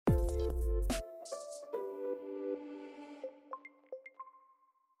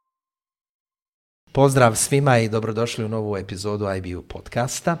Pozdrav svima i dobrodošli u novu epizodu IBU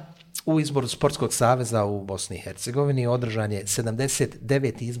podcasta. U izboru Sportskog saveza u Bosni i Hercegovini održan je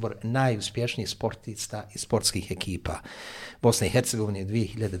 79. izbor najuspješnijih sportista i sportskih ekipa Bosne i Hercegovine u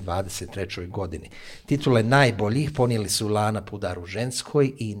 2023. godini. Titule najboljih ponijeli su Lana Pudar u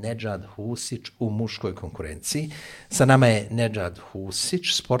ženskoj i Nedžad Husić u muškoj konkurenciji. Sa nama je Nedžad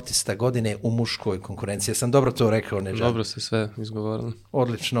Husić, sportista godine u muškoj konkurenciji. Sam dobro to rekao, Nedžad? Dobro ste sve izgovorili.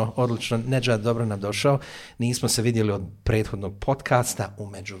 Odlično. Nedžad, dobro nam došao. Nismo se vidjeli od prethodnog podcasta, u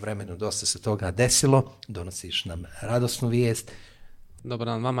međuvremenu dosta se toga desilo. Donosiš nam radosnu vijest. Dobar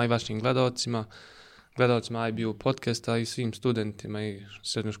dan vama i vašim gledalcima IBU podcasta i svim studentima i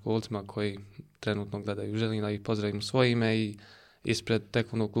srednjoškolcima koji trenutno gledaju. Želim da ih pozdravim u svoje ime i ispred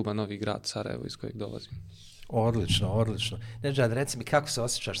tekovnog kluba Novi Grad Sarajevo iz kojeg dolazim. Odlično. Nedžad, reci mi kako se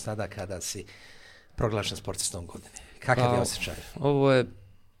osjećaš sada kada si proglašen sportistom godine? Kakav je osjećaj? Ovo je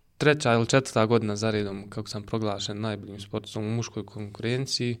 3. ili 4. godina za redom kako sam proglašen najboljim sportistom u muškoj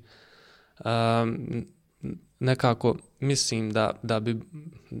konkurenciji. Nekako mislim da bi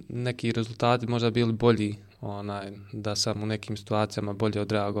neki rezultati možda bili bolji, da sam u nekim situacijama bolje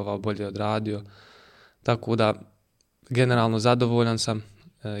odreagovao, bolje odradio. Tako da generalno zadovoljan sam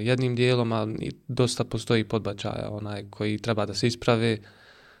jednim dijelom, ali dosta postoji podbačaja koji treba da se isprave.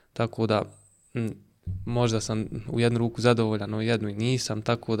 Tako da možda sam u jednu ruku zadovoljan, u jednu i nisam,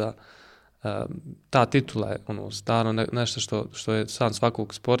 tako da ta titula je stvarno nešto što je san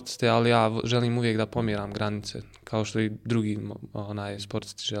svakog sportiste, ali ja želim uvijek da pomjeram granice, kao što i drugi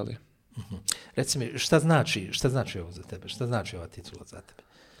sportisti žele. Reci mi, šta znači ovo za tebe? Šta znači ova titula za tebe?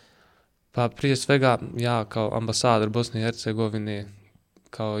 Pa prije svega, ja kao ambasador Bosne i Hercegovine,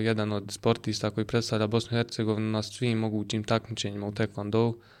 kao jedan od sportista koji predstavlja Bosnu i Hercegovinu na svim mogućim takmičenjima u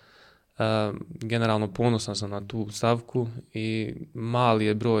tekvondou, generalno ponosan sam na tu stavku i mali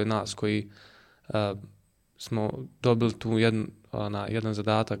je broj nas koji smo dobili tu jedan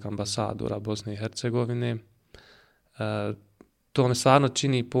zadatak ambasadora Bosne i Hercegovine. To me stvarno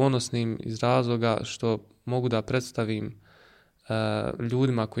čini ponosnim iz razloga što mogu da predstavim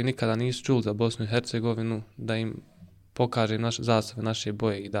ljudima koji nikada nisu čuli za Bosnu i Hercegovinu, da im pokažem zastave, naše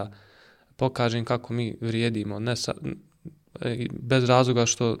boje i da pokažem kako mi vrijedimo, bez razloga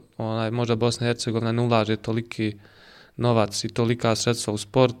što možda Bosna i Hercegovina ne ulaže toliki novac i tolika sredstva u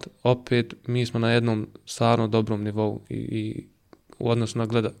sport, opet mi smo na jednom stvarno dobrom nivou i u odnosu na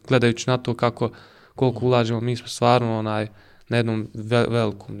gledajući na to koliko ulažemo, mi smo stvarno na jednom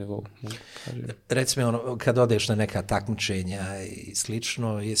velikom nivou. Reci mi, kad odeš na neka takmičenja i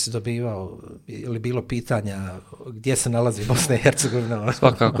slično, jesi dobivao ili bilo pitanja gdje se nalazi Bosna i Hercegovina?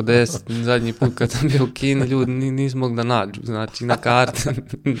 Svakako, zadnji put kad sam bio u Kini, ljudi nisu mogli da nađu, znači na karti,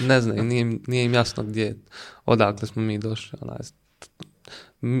 ne znaju, nije im jasno odakle smo mi došli.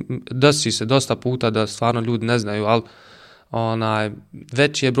 Desi se dosta puta da stvarno ljudi ne znaju, ali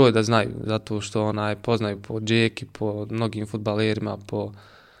veći je broj da znaju, zato što poznaju po džeki, po mnogim fudbalerima, po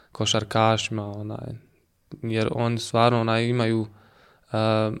košarkašima, jer oni stvarno imaju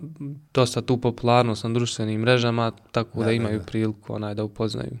dosta tu popularnost na društvenim mrežama, tako da imaju priliku da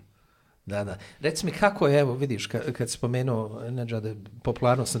upoznaju. Da. Reci mi kako je, evo vidiš, kad si spomenuo Nedžade,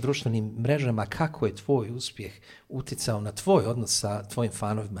 popularnost na društvenim mrežama, kako je tvoj uspjeh uticao na tvoj odnos sa tvojim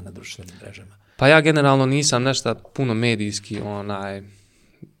fanovima na društvenim mrežama? Pa ja generalno nisam nešto puno medijski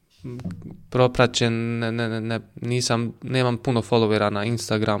propraćen, nemam puno followera na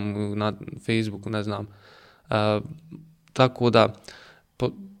Instagramu, na Facebooku, ne znam. Tako da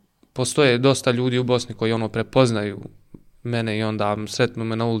postoje dosta ljudi u Bosni koji prepoznaju mene i onda sretnu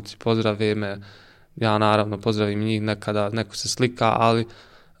me na ulici, pozdrave me. Ja naravno pozdravim njih, nekada neko se slika, ali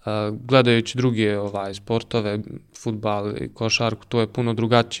gledajući druge sportove, fudbal i košarku, to je puno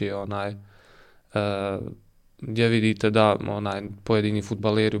drugačije gdje vidite da pojedini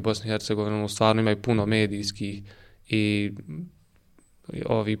fudbaleri u Bosni i Hercegovini stvarno imaju puno medijskih i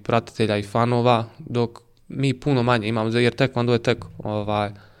ovih pratitelja i fanova, dok mi puno manje imamo, jer tekvando je tek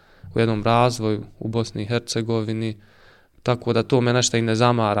u jednom razvoju u Bosni i Hercegovini, tako da to me nešto i ne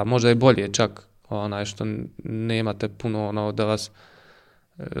zamara. Možda je bolje čak što nemate puno da vas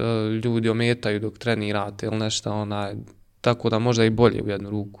ljudi ometaju dok trenirate ili nešto, tako da možda i bolje u jednu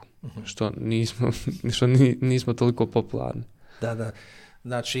ruku. Što nismo toliko popularni. Da.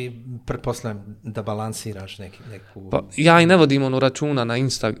 Znači, pretpostavljam da balansiraš neku... Pa, ja i ne vodim računa na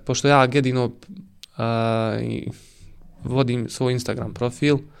Instagram, pošto ja jedino vodim svoj Instagram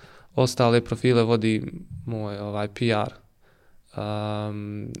profil, ostale profile vodi moj PR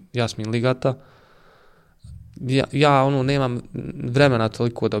Jasmin Ligata. Ja nemam vremena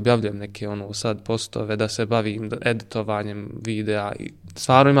toliko da objavljujem neke sad postove, da se bavim editovanjem videa i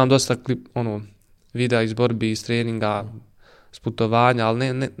stvarno imam dosta videa iz borbi, iz treninga, s putovanja,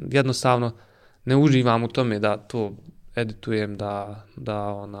 ali jednostavno ne uživam u tome da to editujem, da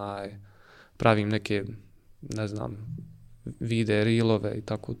pravim neke, ne znam, videe, reelove i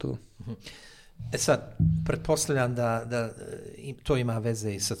tako to. Sad, pretpostavljam da to ima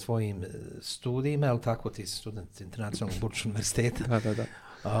veze i sa tvojim studijima, ali tako ti si student Internacionalnog Burčkog univerziteta. Da.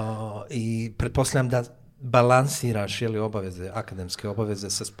 I pretpostavljam da balansiraš obaveze, akademske obaveze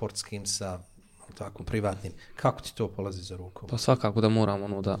sa sportskim, sa tako privatnim. Kako ti to polazi za rukom? Pa svakako da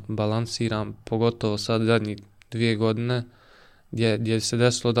moram da balansiram, pogotovo sad zadnjih 2 godine, gdje se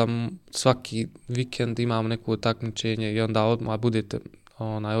desilo da svaki vikend imamo neko takmičenje i onda odmah budete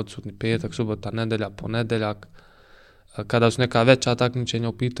odsutni petak, subota, nedelja, ponedjeljak. Kada su neka veća takmičenja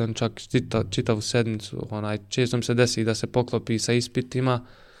u pitanju, čak čitavu sedmicu, često mi se desi da se poklopi sa ispitima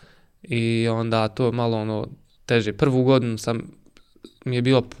i onda to je malo teže. Prvu godinu mi je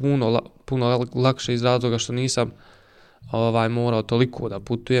bilo puno lakše iz razloga što nisam morao toliko da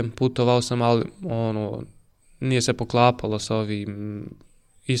putujem. Putovao sam, ali nije se poklapalo sa ovim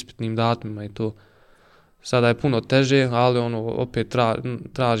ispitnim datumima i to. Sada je puno teže, ali opet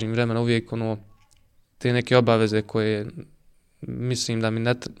tražim vremena uvijek te neke obaveze koje mislim da mi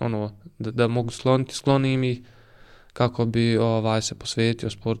da mogu sklonim ih kako bi se posvetio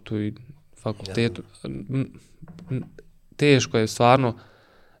sportu i fakultetu. Teško je stvarno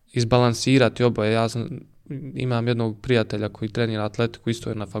izbalansirati oboje. Ja imam jednog prijatelja koji trenira atletiku, isto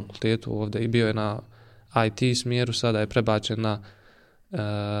je na fakultetu ovdje i bio je na IT smjeru, sada je prebačen na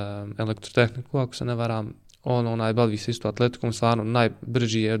elektrotehniku, ako se ne varam. On bavi se isto atletikom, stvarno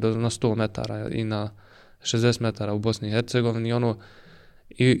najbrži je na 100 metara i na 60 metara u Bosni i Hercegovini.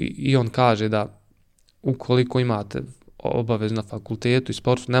 I on kaže da ukoliko imate obavez na fakultetu i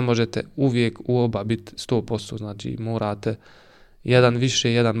sportu, ne možete uvijek u oba biti 100%, znači morate jedan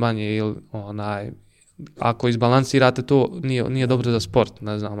više, jedan manje, ili ako izbalansirate to, nije dobro za sport,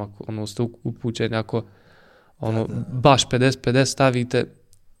 ne znam, ako ste upućeni, ako baš 50-50 stavite,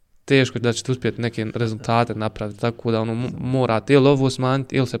 teško da ćete uspjeti neke rezultate napraviti, tako da morate ili ovo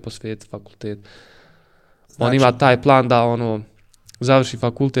smanjiti ili se posvetiti fakultetu. On ima taj plan da završi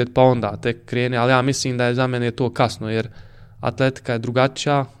fakultet pa onda tek krene, ali ja mislim da je za mene to kasno, jer atletika je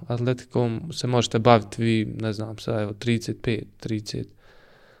drugačija, atletikom se možete baviti vi, ne znam, sa 35, 30,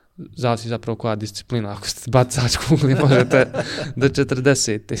 zavisi zapravo koja disciplina, ako ste bacač kugli možete do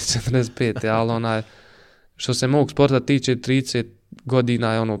 40, 45, ali što se mog sporta tiče, 30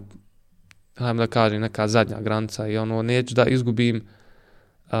 godina je hajmo da kažem, neka zadnja granica i neću da izgubim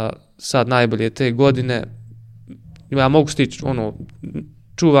sad najbolje te godine. Ja mogu stići,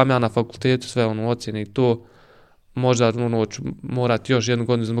 čuvam ja na fakultetu sve ocjene i to, možda ću morati još 1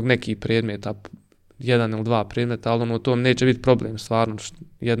 godinu zbog nekih predmeta, 1 ili 2 predmeta, ali to neće biti problem, stvarno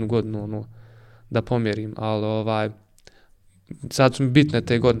 1 godinu da pomjerim, ali sad su mi bitne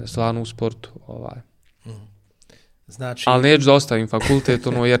te godine, stvarno u sportu, Znači... Ali neću da ostavim fakultet,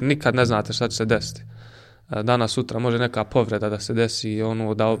 jer nikad ne znate šta će se desiti. Danas, sutra može neka povreda da se desi i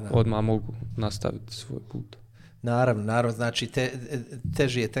da odmah mogu nastaviti svoj put. Naravno, znači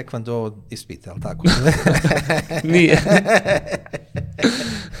teži je tekvando od ispita, ali tako? Nije.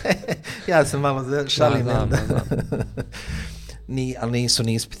 Ja sam malo šalim. Ali nisu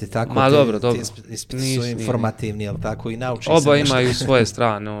ni ispiti tako. Ma dobro. Ispiti su informativni, ali tako, i nauči se. Oba imaju svoje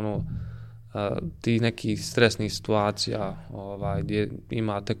strane, ti nekih stresnih situacija, gdje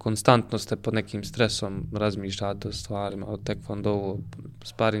imate konstantno ste pod nekim stresom, razmišljate o stvarima, o tekvondovu,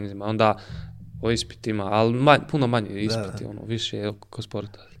 sparinzima, onda o ispitima, ali puno manje ispiti, više je oko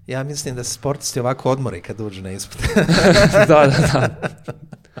sporta. Ja mislim da se sportisti ovako odmore kad uđu na ispit. Da.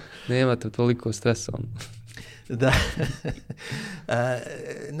 Nemate toliko stresa. Da.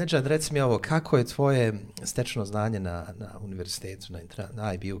 Nedžad, reci mi ovo, kako je tvoje stečeno znanje na univerzitetu,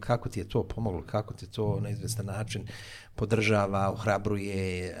 na IBU, kako ti je to pomoglo, kako ti to na izvestan način podržava,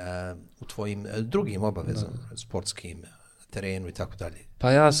 ohrabruje u tvojim drugim obavezama, sportskim, terenu i tako dalje?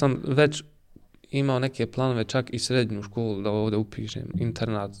 Pa ja sam već imao neke planove, čak i srednju školu da ovdje upišem,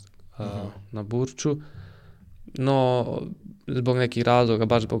 internat na Burču, no zbog nekih razloga,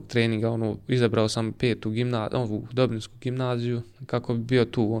 baš zbog treninga, izabrao sam 5. ovu Dobrinsku gimnaziju, kako bi bio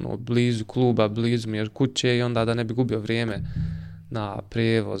tu, blizu kluba, blizu mi je kuće i onda da ne bi gubio vrijeme na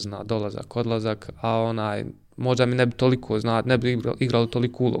prijevoz, na dolazak, odlazak, a možda mi ne bi toliko ne bi igralo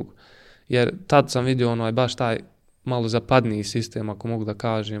toliko ulogu. Jer tad sam vidio baš taj malo zapadniji sistem, ako mogu da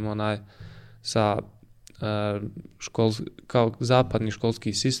kažem, sa kao zapadni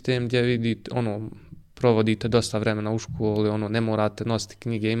školski sistem gdje vidite, provodite dosta vremena u školi, ne morate nositi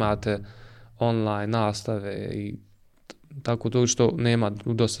knjige, imate online nastave i tako to što nema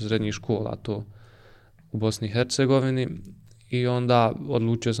u dosta srednjih škola, to u Bosni i Hercegovini i onda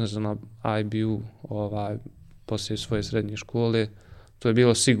odlučio sam se na IBU poslije svoje srednje škole. To je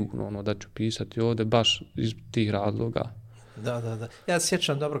bilo sigurno da ću pisati ovdje baš iz tih razloga. Da. Ja se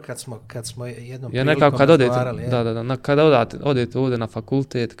sjećam dobro kad smo jednom prilikom razgovarali. Kada odete ovdje na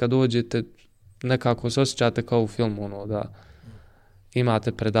fakultet, kad dođete, nekako se osjećate kao u filmu, da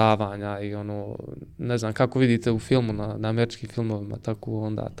imate predavanja i ne znam, kako vidite u filmu, na američkim filmovima,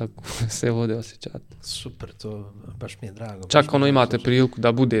 tako se ovdje osjećate. Super, to baš mi je drago. Čak imate priliku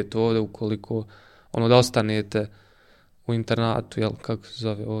da budete ovdje ukoliko da ostanete u internatu, kako se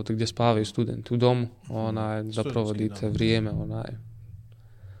zove, ovdje gdje spavaju studenti u domu, da provodite vrijeme,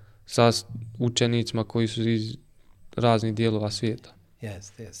 sa učenicima koji su iz raznih dijelova svijeta.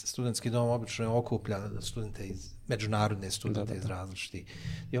 Jeste. Studentski dom obično okuplja studente međunarodne studente iz različitih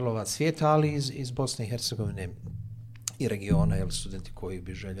dijelova svijeta, ali iz Bosne i Hercegovine i regiona, studenti koji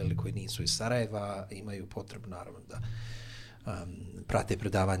bi željeli, koji nisu iz Sarajeva, imaju potrebu naravno da prate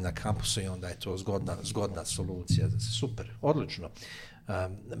predavanje na kampusu i onda je to zgodna solucija. Super, odlično.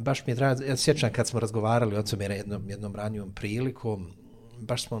 Baš mi je drago, ja sjećam kad smo razgovarali o tome jednom ranijom prilikom,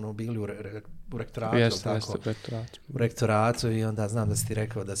 baš smo bili u rektoratu, u rektoratu i onda znam da si ti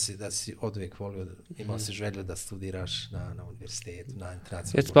rekao da si odvijek volio, imao si želju da studiraš na univerzitetu, na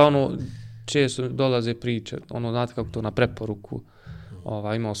internacionalnom. Često dolaze priče, znate kako to na preporuku,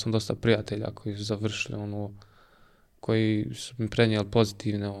 imao sam dosta prijatelja koji su završili, koji su mi prenijeli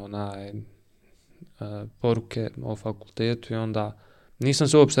pozitivne poruke o fakultetu i onda nisam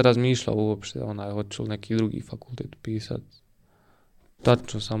se uopšte razmišljao hoću li neki drugi fakultet pisati.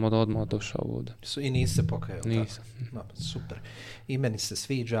 Tačno sam odmah došao ovdje. I nisi se pokajao? Nisam. No, super. I meni se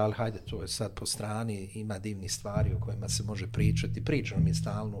sviđa, ali hajde, to je sad po strani, ima divnih stvari o kojima se može pričati. Pričamo mi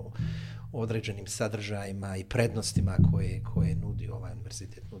stalno o određenim sadržajima i prednostima koje nudi ovaj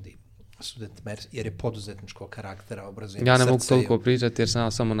univerzitet, nudi studentima, jer je poduzetničkog karaktera, obrazujemo srce. Ja ne mogu toliko pričati jer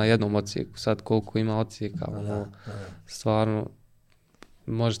sam samo na jednom odsjeku. Sad koliko ima odsjeka, stvarno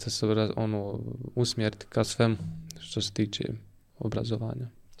možete se usmjeriti ka svemu što se tiče obrazovanja.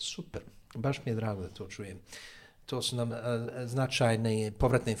 Super, baš mi je drago da to čujem. To su nam značajne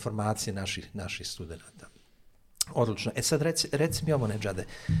povratne informacije naših studenata. Odlično. Sad reci mi ovo, Nedžade,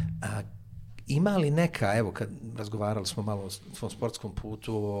 ima li neka, evo kad razgovarali smo malo o svom sportskom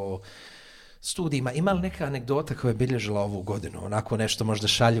putu, o studijima, ima li neka anegdota koja je bilježila ovu godinu? Onako nešto možda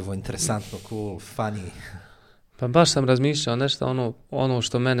šaljivo, interesantno, cool, funny? Pa baš sam razmišljao nešto, ono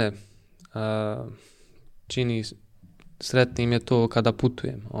što mene čini sretnim je to kada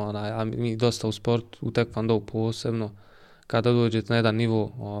putujem, a mi dosta u sportu, u tekvandou posebno, kada dođete na jedan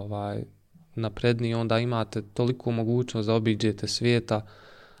nivo napredniji, onda imate toliko mogućnost da obiđete svijeta,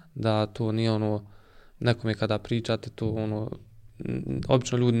 da to nije nekome kada pričate, to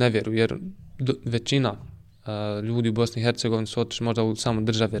obično ljudi ne vjeruju, jer većina ljudi u Bosni i Hercegovini su otišli možda u samo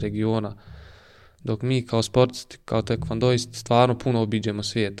države regiona, dok mi kao sportisti, kao tekvandoisti stvarno puno obiđemo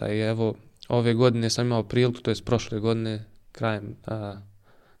svijeta i evo, ove godine sam imao priliku, to je prošle godine,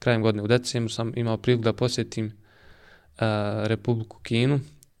 krajem godine u decembru sam imao priliku da posjetim Republiku Kinu.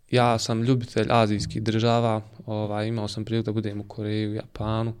 Ja sam ljubitelj azijskih država, imao sam priliku da budem u Koreji, u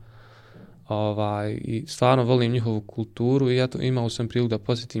Japanu, i stvarno volim njihovu kulturu i imao sam priliku da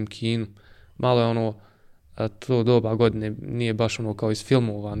posjetim Kinu. Malo je to doba godine nije baš kao iz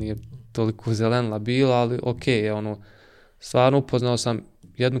filmova, nije toliko zelenila bila, ali je stvarno upoznao sam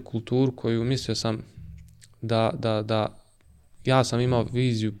jednu kulturu koju mislio sam da ja sam imao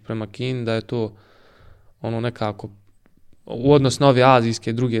viziju prema Kini da je to nekako u odnosu na ove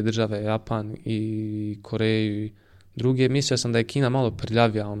azijske druge države, Japan i Koreju i druge, mislio sam da je Kina malo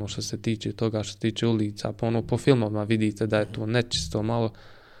prljavija što se tiče toga, što se tiče ulica, pa po filmovima vidite da je to nečisto malo,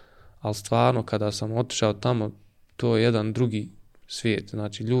 ali stvarno kada sam otišao tamo, to je jedan drugi svijet,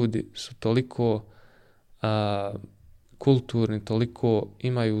 znači ljudi su toliko kulturni, toliko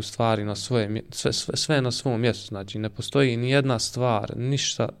imaju stvari na sve na svom mjestu, znači ne postoji ni jedna stvar,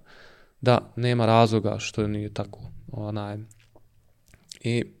 ništa da nema razloga što nije tako.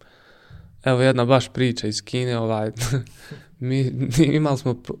 I evo jedna baš priča iz Kine, mi imali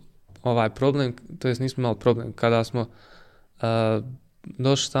smo problem, to jest nismo imali problem, kada smo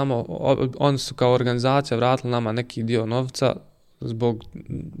došli tamo, oni su kao organizacija vratili nama neki dio novca zbog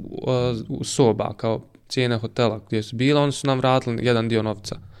soba, kao cijene hotela gdje su bila, oni su nam vratili jedan dio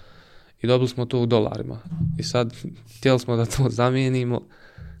novca i dobili smo to u dolarima i sad htjeli smo da to zamijenimo,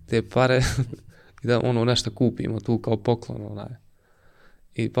 te pare i da nešto kupimo tu kao poklon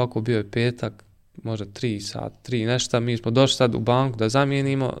i pa ako bio je petak, možda 3 nešto, mi smo došli sad u banku da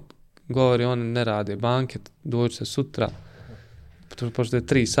zamijenimo, govori oni ne rade banke, dođite sutra pošto je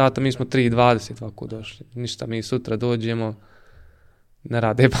 3 sata, mi smo 3:20 ovako došli. Ništa, mi sutra dođemo, ne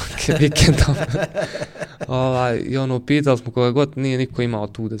rade banke vikendom. I pitali smo koga god, nije niko imao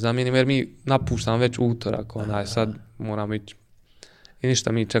tu da zamijenimo, jer mi napuštamo već utorak, sad moramo ići. I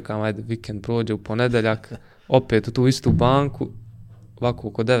ništa, mi čekamo, ajde, vikend prođe u ponedeljak, opet u tu istu banku, ovako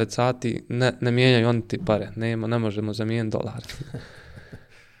oko 9 sati, ne mijenjaju oni ti pare, ne možemo zamijeniti dolar.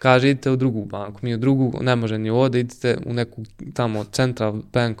 Kaže, idite u drugu banku, mi u drugu, ne može ni ovdje, idite u neku tamo Central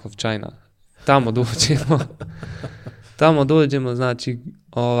Bank of China. Tamo dođemo, znači,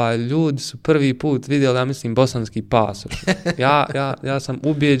 ljudi su prvi put vidjeli, ja mislim, bosanski pasoš. Ja sam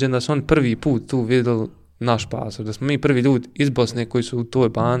ubijeđen da su oni prvi put tu vidjeli naš pasoš, da smo mi prvi ljudi iz Bosne koji su u toj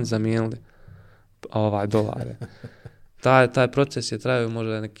banci zamijenili dolare. Taj proces je trajao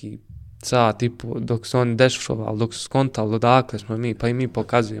možda neki sat i po, dok su oni dešifrovali, dok su skontali odakle smo mi, pa i mi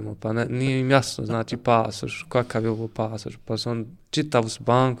pokazujemo, pa nije im jasno, znači pasoš, kakav je ovo pasoš, pa su on čitavu su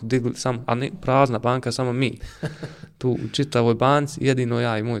banku digli, a ne prazna banka, samo mi. Tu u čitavoj banci, jedino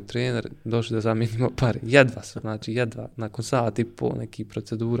ja i moj trener došli da zamijenimo pare. Jedva, nakon sat i po nekih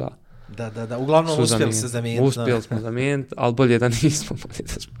procedura. Da, uglavnom uspjeli se zamijeniti. Uspjeli smo zamijeniti, ali bolje da nismo, bolje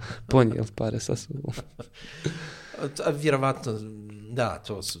da smo ponijeli pare sa sobom. Vjerovatno, da,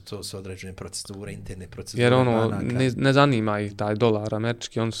 to su određene procedure, interne procedure. Jer ne zanima ih taj dolar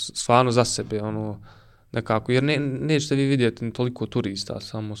američki, on stvarno za sebe, nekako, jer nećete vi vidjeti toliko turista,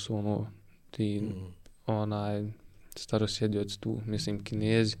 samo su ti starosjedioci tu, mislim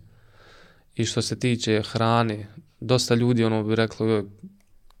Kinezi. I što se tiče hrane, dosta ljudi bi reklo,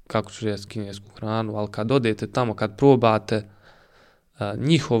 kako ću jesti kinesku hranu, ali kad odete tamo, kad probate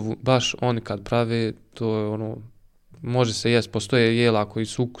njihovu, baš oni kad prave, to je može se jest, postoje jela koji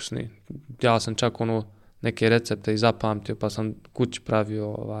su ukusni. Ja sam čak neke recepte i zapamtio, pa sam kući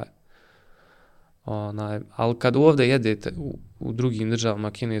pravio ali kad ovdje jedete u drugim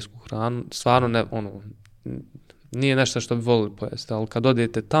državama kinesku hranu, stvarno nije nešto što bi volili pojesti, ali kad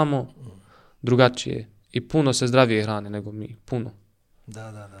odete tamo, drugačije i puno se zdravije hrane nego mi, puno.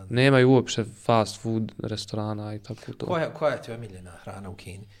 Da. Nemaju uopće fast food restorana i tako to. Koja ti je omiljena hrana u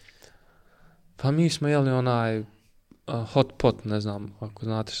Kini? Pa mi smo jeli hot pot, ne znam, ako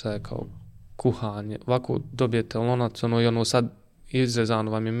znate šta je kao kuhanje. Ovako dobijete lonac, i sad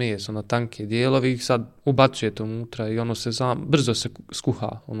izrezano vam je meso na tanke dijelovi, sad ubacujete unutra i brzo se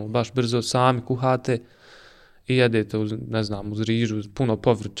skuha, baš brzo sami kuhate i jedete uz rižu, puno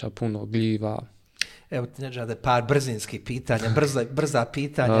povrća, puno gljiva. Evo ti Nedžade, par brzinskih pitanja, brza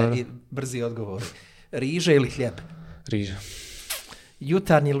pitanja i brzi odgovor. Riže ili hljeb? Riža.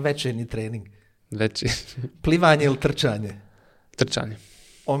 Jutarnji ili večernji trening? Veći. Plivanje ili trčanje? Trčanje.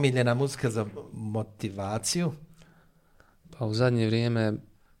 Omiljena muzika za motivaciju? Pa u zadnje vrijeme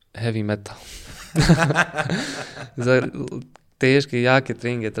heavy metal. Za teške i jake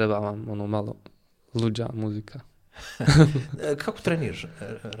treninge treba vam malo luđa muzika. Kako treniraš?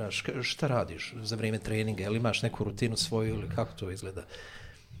 Šta radiš za vrijeme treninga? Ili imaš neku rutinu svoju ili kako to izgleda?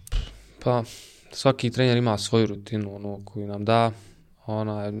 Pa svaki trener ima svoju rutinu koju nam da.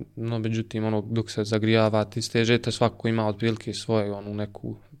 Međutim, dok se zagrijavate, stežete, svako ima otprilike svoje,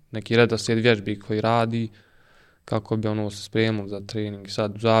 neki redoslijed vježbi koji radi, kako bi se spremilo za trening.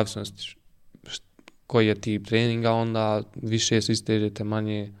 Sad, u zavisnosti koji je tip treninga, onda više se istežete,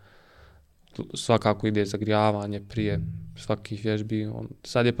 manje, svakako ide zagrijavanje prije svakih vježbi.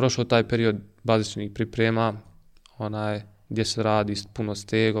 Sad je prošao taj period bazičnih priprema, gdje se radi puno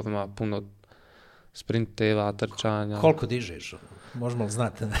stegovima, puno sprinteva, trčanja. Koliko dižeš? Možemo li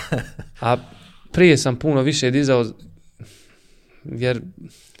znati? A prije sam puno više dizao, jer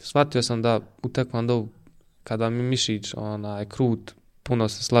shvatio sam da u tekvandovu, kada mi mišić krut, puno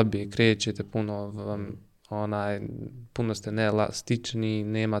se slabije krećete, puno ste neelastični,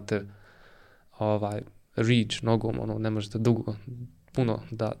 nemate reach nogom, ne možete puno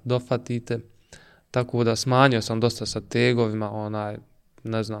da dofatite. Tako da smanjio sam dosta sa tegovima,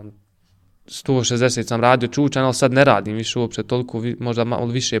 ne znam, 160 sam radio čučan, ali sad ne radim više uopće toliko, možda malo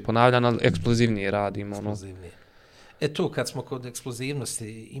više ponavljam, ali eksplozivnije radim. Eksplozivnije. Tu kad smo kod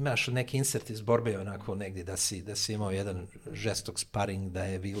eksplozivnosti, imaš neki insert iz borbe onako negdje da si imao jedan žestok sparing, da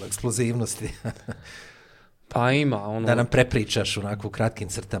je bilo eksplozivnosti? Pa ima. Da nam prepričaš onako u kratkim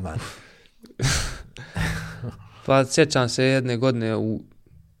crtama. Pa sjećam se jedne godine u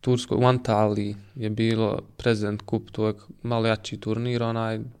Turskoj, u Antaliji je bilo President Cup, to je malo jači turnir,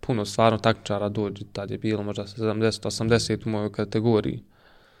 puno stvarno takmičara dođe, tad je bilo možda 70-80 u mojoj kategoriji.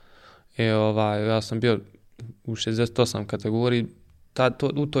 Ja sam bio u 68 kategoriji,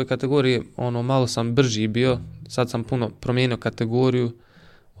 u toj kategoriji malo sam brži bio, sad sam puno promijenio kategoriju,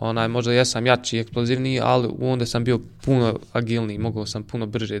 Možda jesam jači i eksplozivniji, ali onda sam bio puno agilniji, mogao sam puno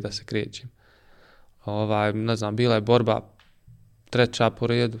brže da se krećem. Ne znam, bila je borba 3. po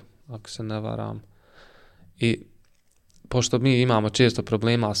redu, ako se ne varam. I pošto mi imamo često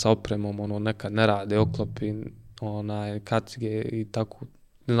problema sa opremom, nekad ne rade oklopi, kacige i tako,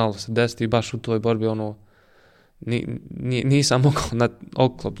 znalo se desiti i baš u toj borbi, nisam mogao na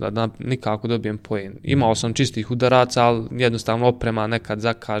oklop da nikako dobijem poen. Imao sam čistih udaraca, ali jednostavno oprema nekad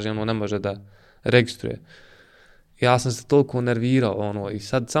zakaže, ne može da registruje. Ja sam se toliko nervirao, i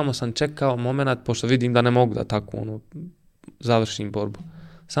sad samo sam čekao moment, pošto vidim da ne mogu da tako, završim borbu.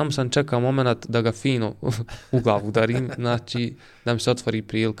 Samo sam čekao moment da ga fino u glavu udarim, znači da mi se otvori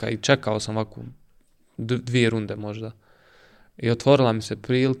prilika i čekao sam ovako 2 runde možda. I otvorila mi se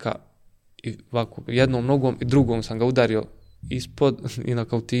prilika i ovako jednom nogom i drugom sam ga udario ispod i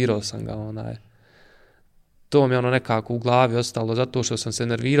nakautirao sam ga. To mi je nekako u glavi ostalo zato što sam se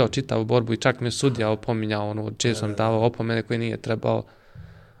nervirao čitavu borbu i čak mi je sudija opominjao, često sam davao opomene koje nije trebao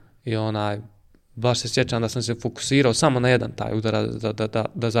i baš se sjećam da sam se fokusirao samo na jedan taj udar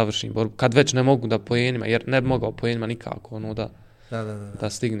da završim borbu. Kad već ne mogu da poenima, jer ne bi mogao poenima nikako da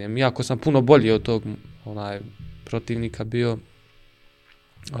stignem. Iako sam puno bolji od tog protivnika bio,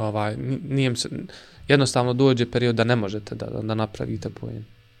 nije se, jednostavno dođe period da ne možete da napravite poen.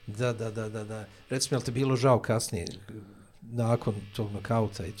 Da. Recimo, je li te bilo žao kasnije nakon tog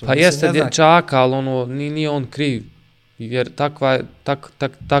nokauta? I to? Pa jeste dječaka, ali nije on kriv. Jer takva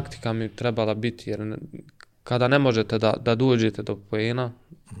taktika mi trebala biti, jer kada ne možete da dođete do poena,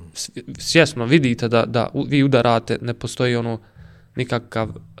 svjesno vidite da vi udarate, ne postoji nikakav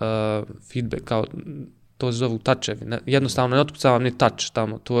feedback, kao to se zovu touchevi, jednostavno ne otkuca vam ni touch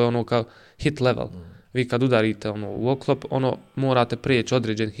tamo, to je kao hit level. Vi kad udarite u oklop, morate prijeći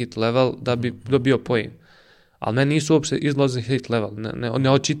određen hit level da bi dobio poen. Ali meni nisu uopće izlazi hit level,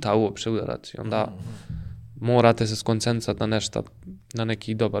 ne očita uopće udarac. Onda morate se skoncentrirati na nešto, na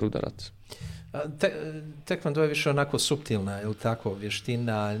neki dobar udarac. Tekvando je više onako suptilna, je li tako,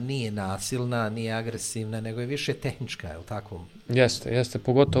 vještina, nije nasilna, nije agresivna, nego je više tehnička, je li tako? Jeste,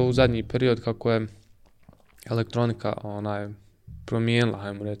 pogotovo u zadnji period kako je elektronika promijenila,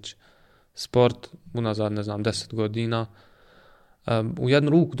 hajmo reći, sport unazad, 10 godina. U jednu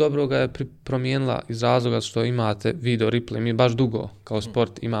ruku dobro ga je promijenila iz razloga što imate video replay. Mi baš dugo kao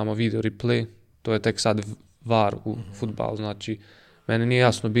sport imamo video replay, to je tek sad VAR u fudbalu, znači meni nije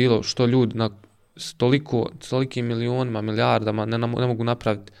jasno bilo što ljudi na tolikim milionima, milijardama ne mogu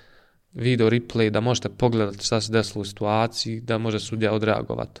napraviti video replay da možete pogledati šta se desilo u situaciji, da može sudija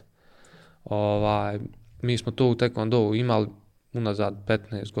odreagovati. Mi smo to u tekvandou imali unazad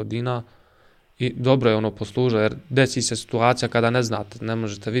 15 godina i dobro je poslužilo, jer desi se situacija kada ne znate, ne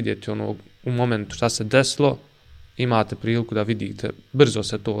možete vidjeti u momentu šta se desilo, imate priliku da vidite, brzo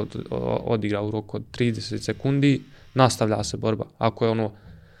se to odigra u roku od 30 sekundi, nastavlja se borba. Ako je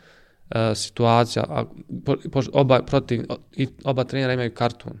situacija, oba trenera imaju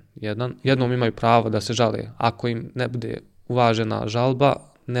karton, jednom imaju pravo da se žale. Ako im ne bude uvažena žalba,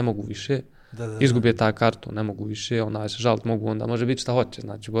 ne mogu više, izgubije taj karton, ne mogu više, se žaliti mogu, onda može biti šta hoće,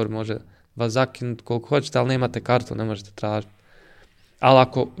 znači borba može vas zakinuti koliko hoćete, ali nemate karton, ne možete tražiti. Ali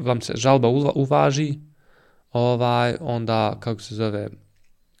ako vam se žalba uvaži, onda, kako se zove,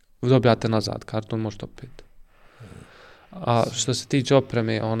 dobijate nazad karton, možete opet. A što se tiče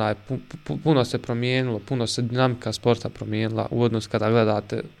opreme, puno se promijenilo, puno se dinamika sporta promijenila u odnosu kada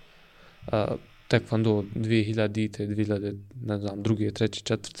gledate tekvando 2000-te, 2000, ne znam, 2.,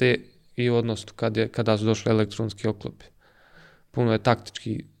 3., 4. i u odnosu kada su došli elektronski oklopi. Puno je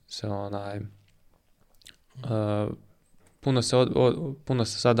taktički se puno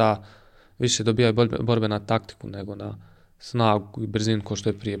se sada više dobijaju borbe na taktiku nego na snagu i brzinu ko što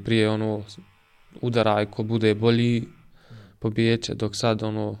je prije. Prije udaraj ko bude bolji pobijeće, dok sad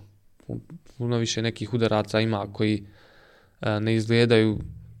puno više nekih udaraca ima koji ne izgledaju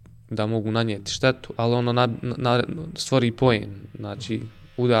da mogu nanijeti štetu, ali stvori poen. Znači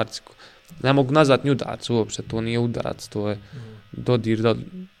udarci, ne mogu nazvati ni udarac uopće, to nije udarac, to je dodir da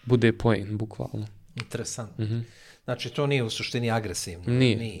bude poen, bukvalno. Interesantno. Mm-hmm. Znači to nije u suštini agresivno.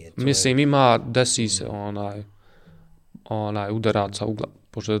 Nije. Mislim, desi se onaj udarac u glavu,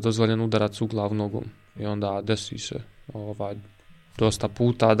 pošto je dozvoljen udarac u glavu nogom i onda desi se dosta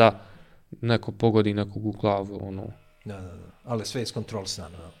puta da neko pogodi nekog u glavu. Da. Ali sve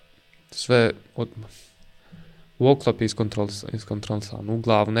iskontrolisano. Sve u oklop je iskontrolisano, u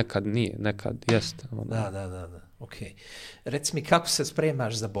glavu nekad nije, nekad jeste. Da. Ok. Reci mi, kako se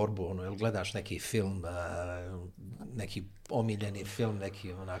spremaš za borbu? Jel gledaš neki film, neki omiljeni film,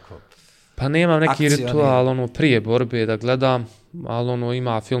 neki onako Pa nemam neki akcioni... ritual prije borbe da gledam, ali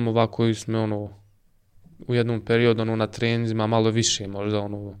ima filmova koji su me u jednom periodu na treninzima malo više možda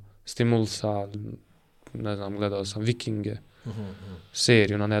stimulsa, ne znam, gledao sam Vikinge,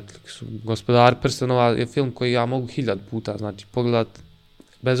 seriju na Netflixu. Gospodar prstenova je film koji ja mogu 1000 puta, znači pogledat,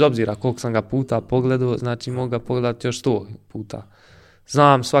 bez obzira koliko sam ga puta pogledao, znači mogu ga pogledati još 100 puta.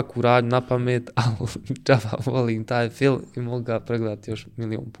 Znam svaku radnju na pamet, ali džaba volim taj film i mogu ga pregledati još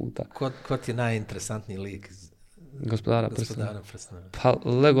 1.000.000 puta. Ko ti je najinteresantniji lik iz Gospodara prstenova? Pa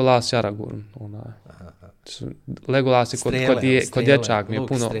Legolas i Aragorn. Legolas je kod dječak mi je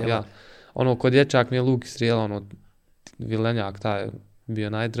puno... Ja, kod dječak mi je luk i strijela, vilenjak taj bio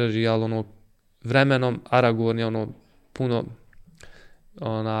najdraži, ali vremenom Aragorn je puno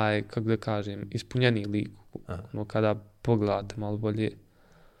kako da kažem, ispunjeniji lik. Kada pogledate malo bolje,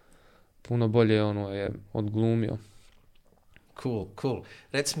 puno bolje je odglumio. Cool.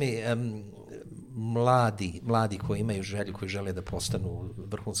 Reci mi, mladi koji imaju želju, koji žele da postanu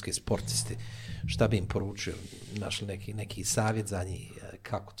vrhunski sportisti, šta bi im poručio? Našli neki savjet za njih,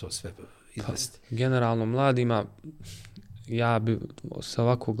 kako to sve izvesti? Pa, generalno mladima, ja bi se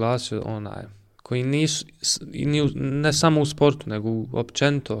ovako glasio koji nisu, ne samo u sportu, nego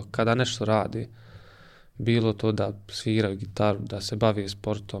općenito kada nešto radi, bilo to da sviraju gitaru, da se bave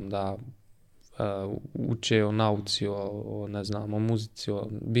sportom, da uče o nauci, o muzici, o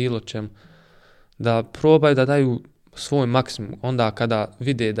bilo čem, da probaju da daju svoj maksimum. Onda kada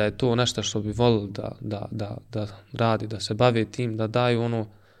vide da je to nešto što bi volili da radi, da se bave tim, da daju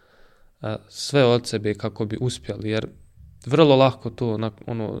sve od sebe kako bi uspjeli, jer vrlo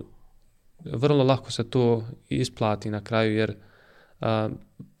lako se to isplati na kraju, jer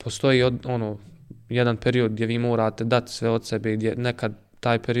postoji jedan period gdje vi morate dati sve od sebe, gdje nekad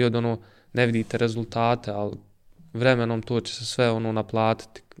taj period ne vidite rezultate, ali vremenom to će se sve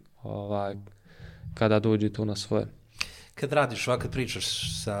naplatiti kada dođe to na svoje. Kad radiš ovako, kad pričaš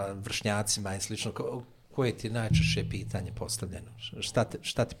sa vršnjacima i slično, koje ti najčešće pitanje postavljeno?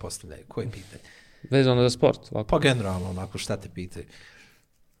 Šta ti postavljaju? Koje pitanje? Vezano za sport? Ovako. Pa generalno, onako, šta te pitaju?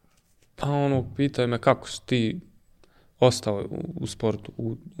 Pa pitaju me kako si ti ostao u sportu,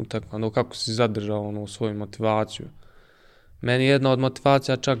 u tekvandu, kako si zadržao svoju motivaciju. Meni jedna od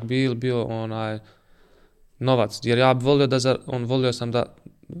motivacija čak bio novac, jer ja bi volio sam da,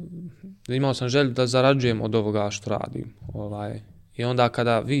 imao sam želju da zarađujem od ovoga što radim. I onda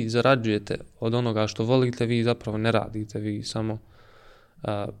kada vi zarađujete od onoga što volite, vi zapravo ne radite, vi samo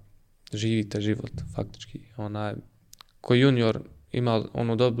živite život, faktički. Ko junior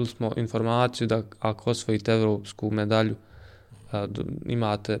dobili smo informaciju da ako osvojite evropsku medalju,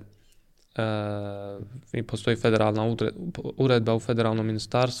 imate i postoji federalna uredba u federalnom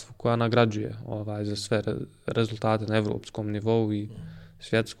ministarstvu koja nagrađuje za sve rezultate na evropskom nivou i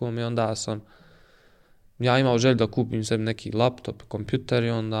svjetskom, i onda sam ja imao želju da kupim sebi neki laptop, kompjuter, i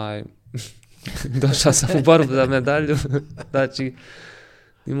onda došao sam u borbu za medalju. Znači,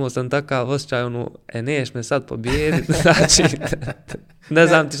 imao sam takav osjećaj, neš me sad pobijediti, znači, ne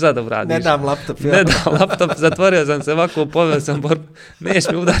znam ti šta da uradiš. Ne dam laptop, zatvorio sam se ovako, poveo sam borbu, neš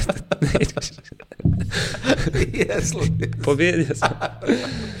mi udariti, neš. Pobjedio sam.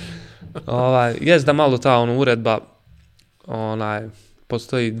 Jest da malo ta uredba,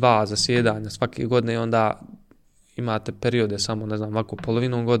 postoji 2 zasjedanja svake godine, i onda imate periode samo, ne znam, ovako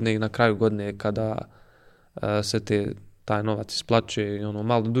polovinom godine i na kraju godine kada se taj novac isplaćuje i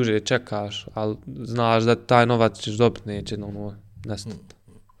malo duže čekaš, ali znaš da taj novac ćeš dobiti, neće nestati.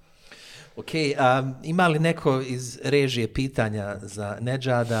 Ok, ima li neko iz režije pitanja za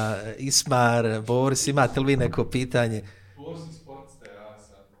Nedžada, Ismar, Boris, imate li vi neko pitanje? Boris je sportista,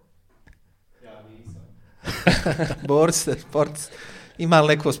 ja nisam. Boris, ima li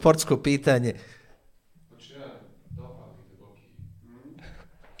neko sportsko pitanje?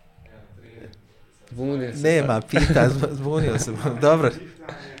 Nema, pita, zbunio sam. Dobro. Pitanje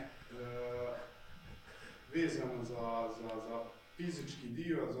vezano za fizički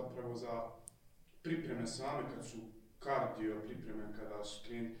dio, zapravo za pripreme same, kad su kardio pripreme, kada su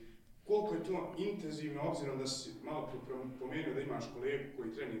treningi. Koliko je to intenzivno, obzirom da si malo pomenuo da imaš kolegu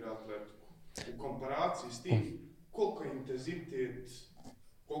koji trenira atletiku. U komparaciji s tim, koliko je intenzitet,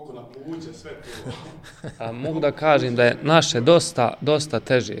 koliko napuće, sve to? Mogu da kažem da je naše dosta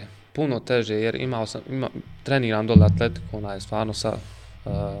teže. Puno teže, jer treniram dole atletiku, stvarno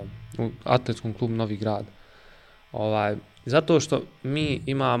u atletskom klubu Novi Grad. Zato što mi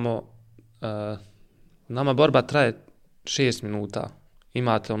imamo, nama borba traje 6 minuta.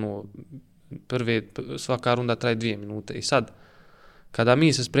 Imate svaka runda traje 2 minute. I sad, kada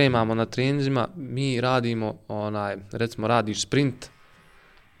mi se spremamo na treninzima, mi radimo, recimo radiš sprint,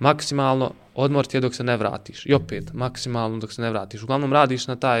 maksimalno, odmor ti je dok se ne vratiš. I opet, maksimalno dok se ne vratiš. Uglavnom radiš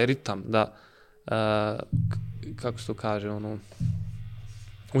na taj ritam da, kako se to kaže,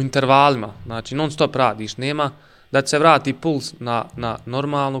 u intervalima. Znači, non stop radiš. Nema da se vrati puls na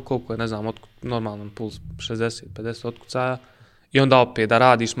normalno, koliko je, ne znam, normalan puls 60-50 otkucaja i onda opet da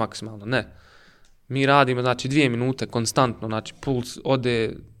radiš maksimalno. Ne. Mi radimo, znači, 2 minute konstantno, znači, puls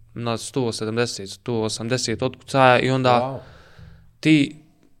ode na 170-180 otkucaja i onda ti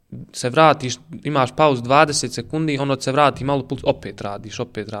se vratiš, imaš pauzu 20 sekundi, ono se vrati malo puls, opet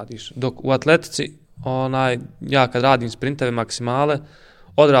radiš. Dok u atletici, ja kad radim sprinteve maksimale,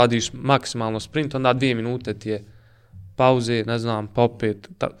 odradiš maksimalno sprint, onda 2 minute ti je pauze, ne znam, pa opet,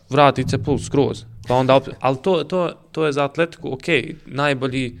 vrati se puls skroz, pa onda opet, ali to je za atletiku, ok,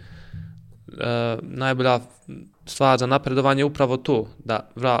 najbolja stvar za napredovanje je upravo to, da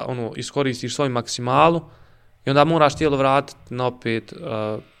iskoristiš svoju maksimalu i onda moraš tijelo vratiti na opet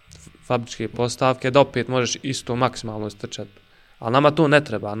fabričke postavke, da opet možeš isto maksimalno istrčati. Ali nama to ne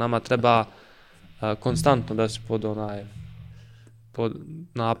treba, nama treba konstantno da si pod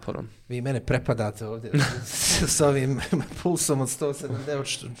naporom. Vi mene prepadate ovdje s ovim pulsom od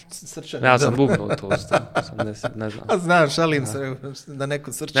 170 srčani. Ja sam bubnuo to 180, ne znam. A znam, šalim se da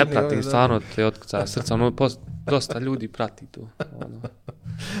neko srčani. Ne pratim stvarno te otkucaje srca, dosta ljudi prati to.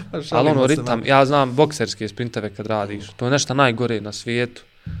 Ali ritam, ja znam bokserske sprinteve kad radiš, to je nešto najgore na svijetu.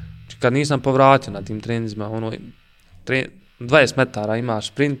 Kad nisam povratio na tim treninzima, 20 metara imaš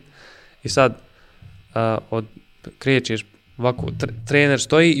sprint i sad krećeš ovako, trener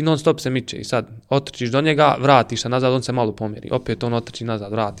stoji i non stop se miče i sad otrčiš do njega, vratiš se nazad, on se malo pomjeri, opet on otrči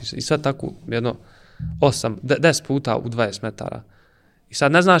nazad, vratiš se i sve tako jedno 10 puta u 20 metara. I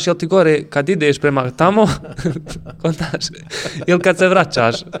sad ne znaš jel ti gore kad ideš prema tamo, ili kad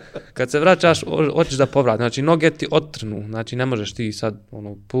se vraćaš, hoćeš da povrati, znači noge ti otrnu, znači ne možeš ti sad,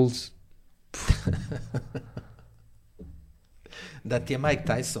 puls. Da ti je Mike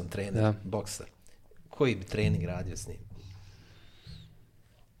Tyson trener, bokser, koji bi trening radio s njim?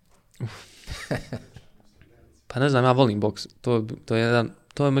 Pa ne znam, ja volim boks.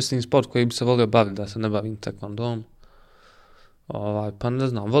 To je mislim sport koji bi se volio baviti, da se ne bavim tekvondom. Pa ne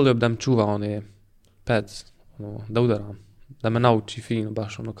znam, volio bi da mi čuva one pads, da udaram, da me nauči fino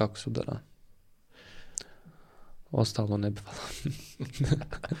baš kako se udara. Ostalo ne bi volio.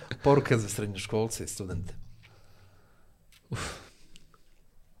 Poruka za srednjoškolce i studente.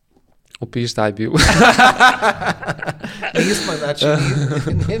 Upišite IBU. Nismo, znači,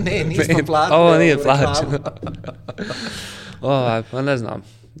 nismo platili. Ovo nije plaćeno. Pa ne znam.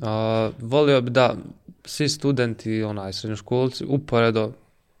 Volio bi da svi studenti, srednjoškolci, uporedo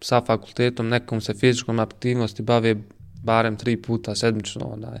sa fakultetom, nekom se fizičkom aktivnosti bave barem 3 puta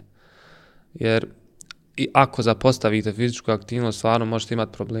sedmično. Jer i ako zapostavite fizičku aktivnost, stvarno možete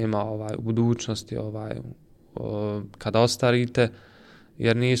imati problema u budućnosti, kada ostarite,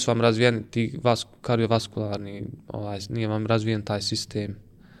 jer nisu vam razvijeni ti kardiovaskularni, nije vam razvijen taj sistem.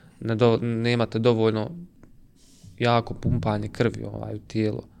 Nemate dovoljno jako pumpanje krvi u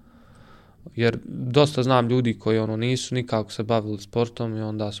tijelo. Jer dosta znam ljudi koji nisu nikako se bavili sportom i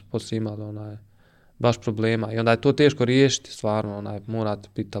onda su poslije imali baš problema. I onda je to teško riješiti stvarno, morate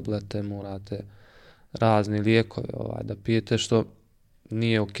piti tablete, morate razne lijekove da pijete, što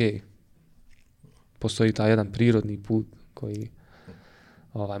nije okej. Postoji taj jedan prirodni put koji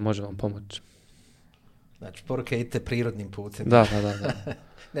može vam pomoći. Znači, poruka idite prirodnim putem. Da.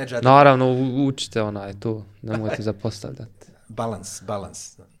 Naravno, učite to, nemojte zapostavljati. Balans.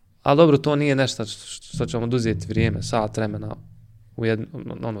 Ali dobro, to nije nešto što će vam oduzeti vrijeme, sat vremena,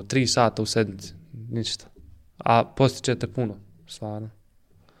 3 sata u sedmici, ništa. A postićete puno, stvarno.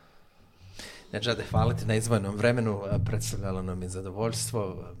 Nedžade, hvala ti na izdvojenom vremenu, predstavljalo nam je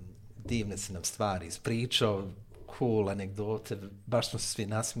zadovoljstvo, divne si nam stvari ispričao, cool anegdote, baš smo se svi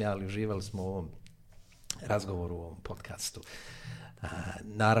nasmijali, uživali smo u ovom razgovoru, u ovom podcastu.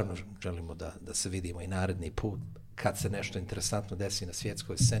 Naravno, želimo da se vidimo i naredni put, kad se nešto interesantno desi na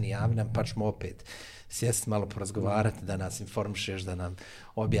svjetskoj sceni, javi nam, pa ćemo opet sjesti, malo porazgovarati, da nas informišeš, da nam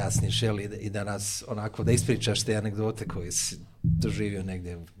objasniš, i da nas da ispričaš te anegdote koje si doživio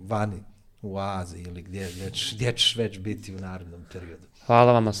negdje vani, u Aziji ili gdje ćeš već biti u narednom periodu.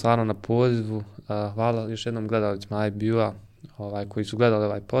 Hvala vama stvarno na pozivu, hvala još jednom gledalcima IBU-a koji su gledali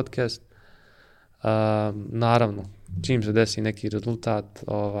ovaj podcast. Naravno, čim se desi neki rezultat,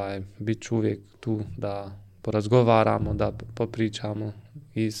 bit ću uvijek tu da porazgovaramo, da popričamo,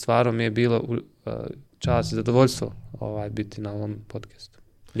 i stvarno mi je bilo čast i zadovoljstvo biti na ovom podcastu.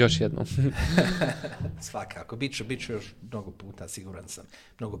 Još jednom. Svakako, bit ću još mnogo puta, siguran sam,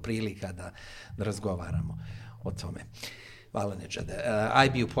 mnogo prilika da razgovaramo o tome. Hvala, Nedžade.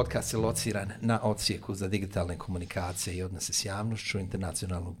 IBU podcast je lociran na odsjeku za digitalne komunikacije i odnose s javnošću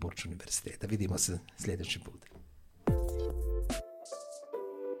Internacionalnog Burč univerziteta. Vidimo se sljedeći put.